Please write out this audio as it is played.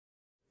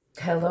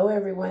Hello,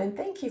 everyone, and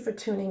thank you for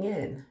tuning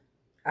in.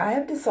 I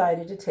have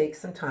decided to take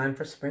some time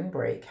for spring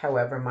break.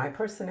 However, my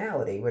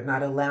personality would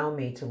not allow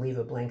me to leave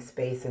a blank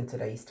space in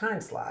today's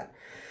time slot.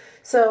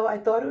 So I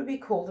thought it would be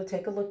cool to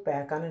take a look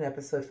back on an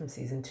episode from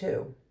season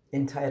 2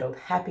 entitled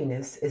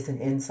Happiness is an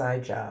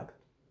Inside Job.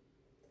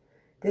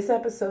 This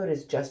episode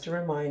is just a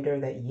reminder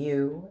that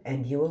you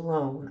and you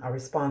alone are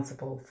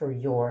responsible for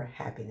your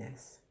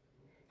happiness.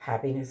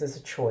 Happiness is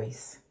a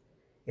choice.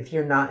 If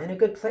you're not in a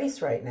good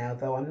place right now,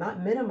 though, I'm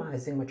not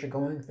minimizing what you're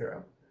going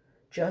through.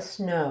 Just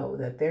know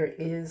that there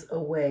is a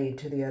way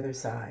to the other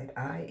side.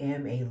 I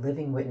am a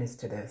living witness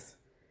to this.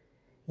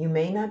 You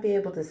may not be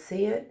able to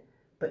see it,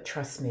 but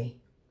trust me,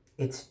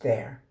 it's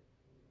there.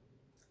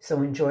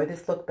 So enjoy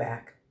this look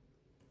back,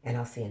 and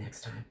I'll see you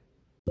next time.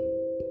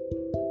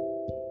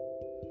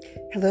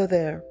 Hello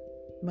there.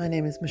 My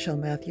name is Michelle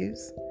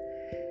Matthews,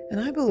 and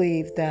I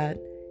believe that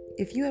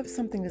if you have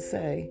something to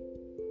say,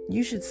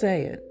 you should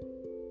say it.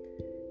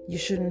 You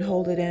shouldn't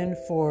hold it in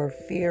for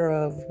fear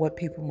of what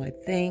people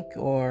might think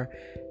or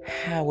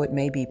how it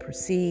may be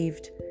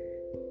perceived.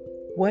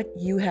 What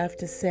you have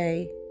to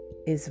say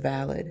is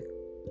valid.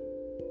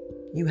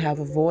 You have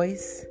a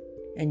voice,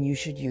 and you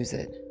should use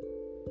it.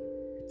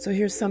 So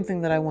here's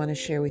something that I want to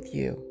share with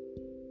you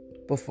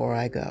before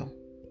I go.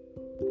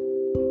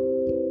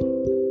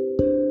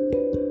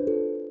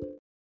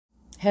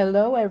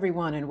 Hello,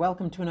 everyone, and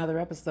welcome to another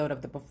episode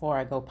of the Before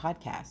I Go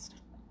podcast.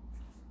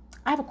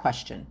 I have a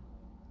question.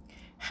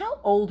 How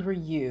old were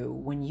you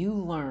when you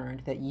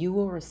learned that you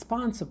were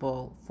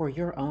responsible for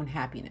your own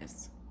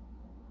happiness?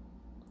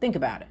 Think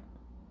about it.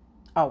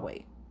 I'll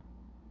wait.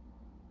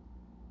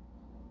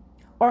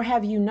 Or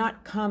have you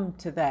not come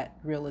to that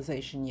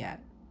realization yet?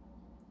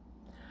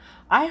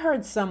 I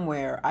heard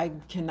somewhere, I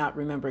cannot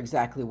remember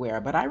exactly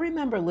where, but I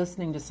remember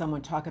listening to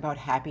someone talk about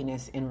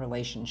happiness in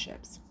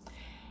relationships.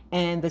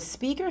 And the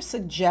speaker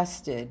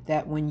suggested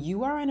that when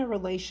you are in a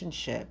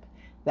relationship,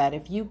 that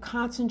if you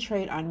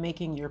concentrate on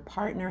making your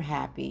partner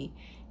happy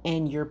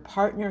and your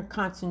partner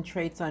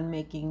concentrates on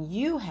making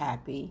you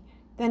happy,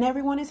 then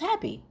everyone is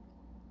happy.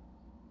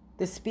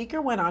 The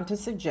speaker went on to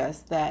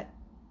suggest that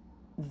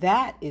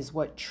that is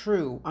what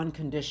true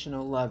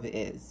unconditional love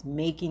is,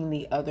 making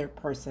the other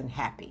person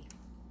happy.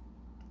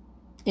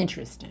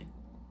 Interesting.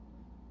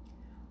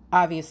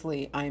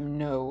 Obviously, I'm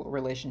no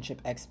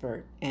relationship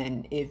expert,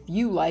 and if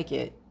you like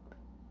it,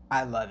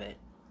 I love it.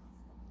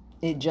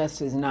 It just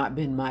has not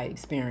been my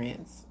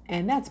experience.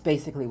 And that's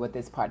basically what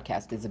this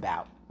podcast is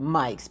about,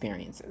 my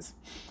experiences.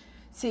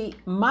 See,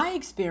 my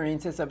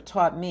experiences have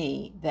taught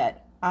me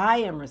that I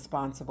am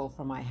responsible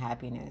for my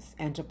happiness,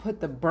 and to put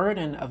the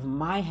burden of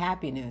my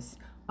happiness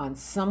on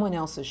someone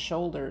else's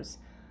shoulders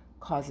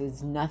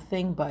causes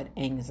nothing but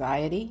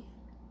anxiety,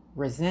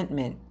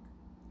 resentment,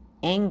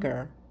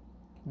 anger,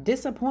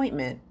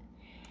 disappointment,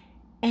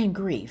 and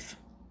grief.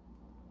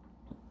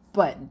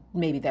 But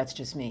maybe that's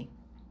just me.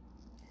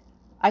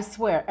 I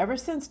swear, ever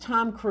since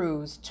Tom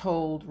Cruise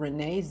told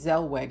Renee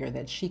Zellweger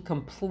that she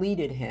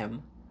completed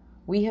him,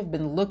 we have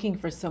been looking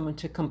for someone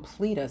to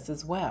complete us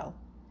as well.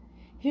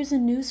 Here's a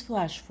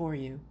newsflash for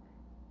you.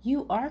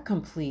 You are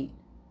complete.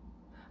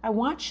 I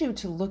want you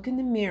to look in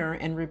the mirror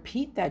and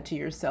repeat that to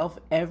yourself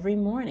every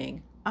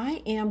morning.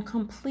 I am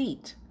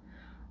complete.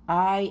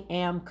 I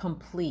am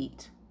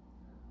complete.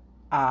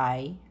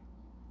 I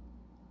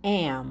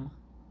am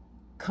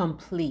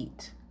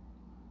complete.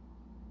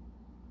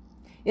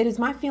 It is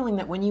my feeling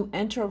that when you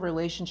enter a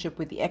relationship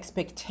with the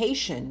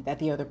expectation that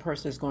the other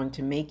person is going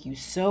to make you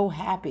so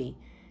happy,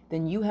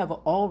 then you have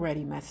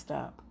already messed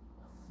up.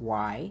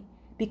 Why?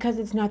 Because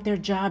it's not their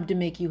job to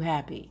make you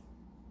happy.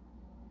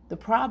 The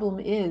problem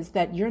is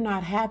that you're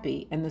not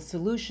happy, and the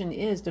solution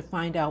is to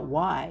find out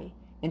why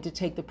and to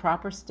take the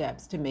proper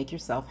steps to make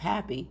yourself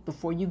happy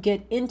before you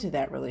get into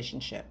that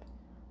relationship.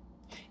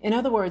 In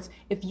other words,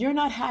 if you're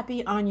not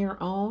happy on your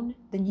own,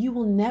 then you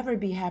will never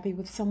be happy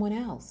with someone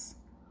else.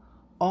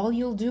 All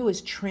you'll do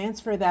is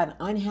transfer that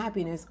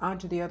unhappiness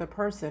onto the other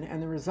person,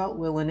 and the result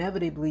will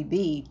inevitably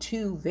be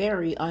two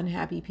very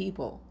unhappy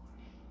people.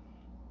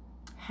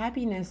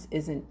 Happiness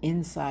is an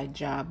inside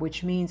job,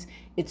 which means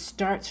it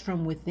starts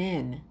from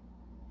within.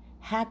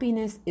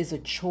 Happiness is a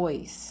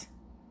choice.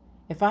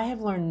 If I have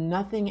learned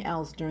nothing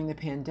else during the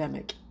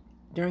pandemic,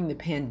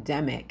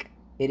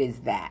 it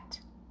is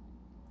that.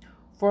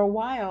 For a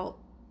while,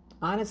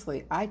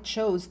 honestly, I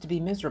chose to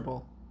be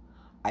miserable.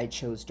 I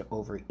chose to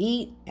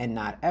overeat and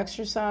not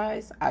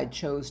exercise. I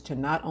chose to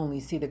not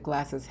only see the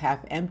glass as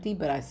half empty,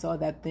 but I saw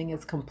that thing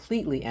as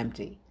completely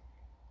empty.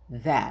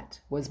 That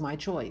was my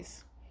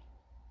choice.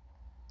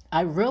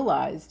 I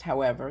realized,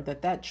 however,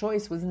 that that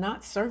choice was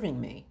not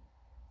serving me.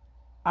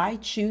 I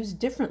choose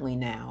differently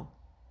now.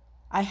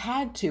 I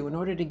had to in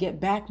order to get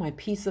back my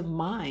peace of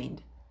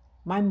mind.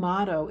 My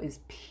motto is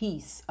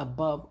peace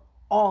above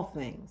all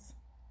things.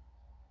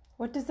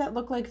 What does that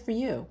look like for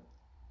you?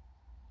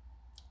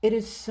 It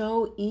is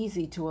so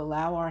easy to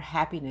allow our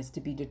happiness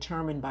to be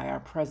determined by our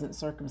present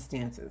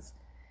circumstances.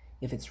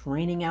 If it's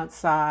raining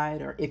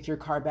outside, or if your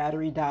car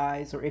battery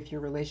dies, or if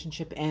your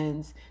relationship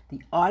ends,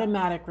 the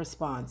automatic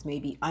response may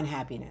be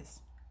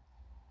unhappiness.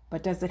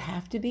 But does it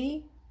have to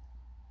be?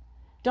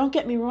 Don't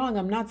get me wrong,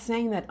 I'm not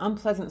saying that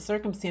unpleasant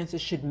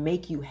circumstances should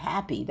make you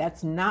happy.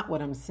 That's not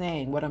what I'm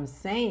saying. What I'm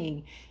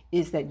saying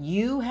is that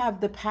you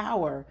have the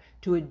power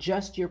to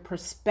adjust your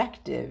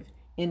perspective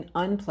in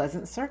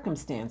unpleasant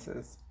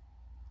circumstances.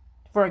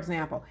 For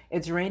example,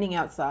 it's raining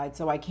outside,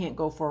 so I can't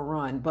go for a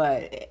run,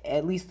 but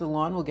at least the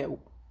lawn will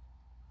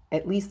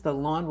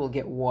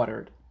get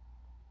watered.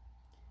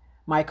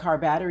 My car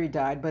battery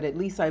died, but at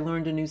least I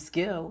learned a new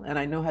skill and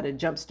I know how to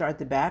jumpstart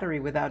the battery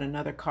without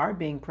another car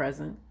being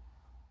present.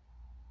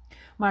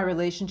 My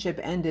relationship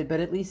ended, but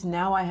at least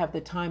now I have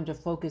the time to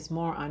focus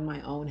more on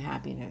my own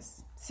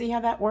happiness. See how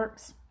that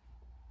works?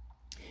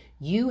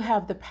 You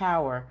have the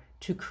power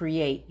to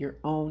create your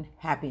own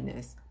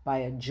happiness by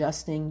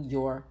adjusting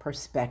your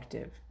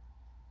perspective.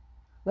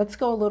 Let's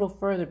go a little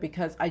further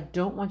because I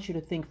don't want you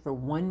to think for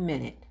 1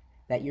 minute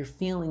that your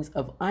feelings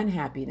of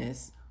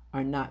unhappiness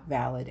are not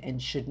valid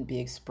and shouldn't be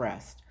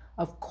expressed.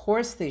 Of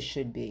course they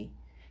should be.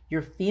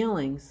 Your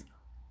feelings,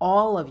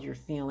 all of your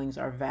feelings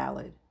are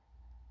valid.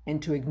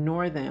 And to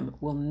ignore them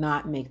will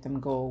not make them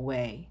go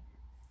away.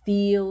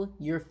 Feel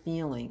your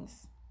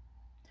feelings.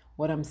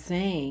 What I'm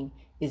saying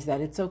is that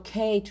it's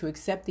okay to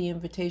accept the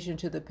invitation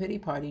to the pity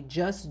party,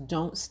 just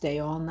don't stay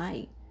all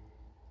night.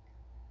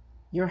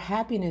 Your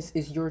happiness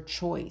is your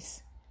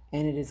choice,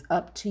 and it is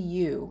up to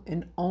you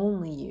and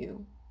only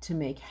you to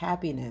make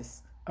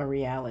happiness a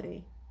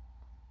reality.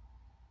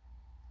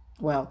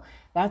 Well,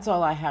 that's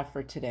all I have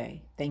for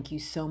today. Thank you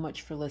so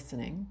much for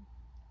listening.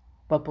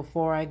 But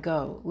before I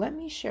go, let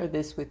me share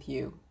this with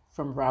you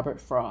from Robert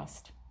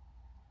Frost.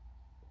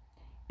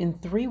 In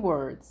 3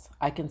 words,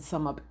 I can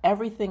sum up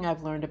everything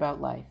I've learned about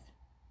life.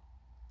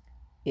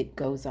 It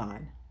goes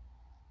on.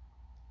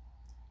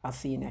 I'll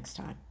see you next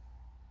time.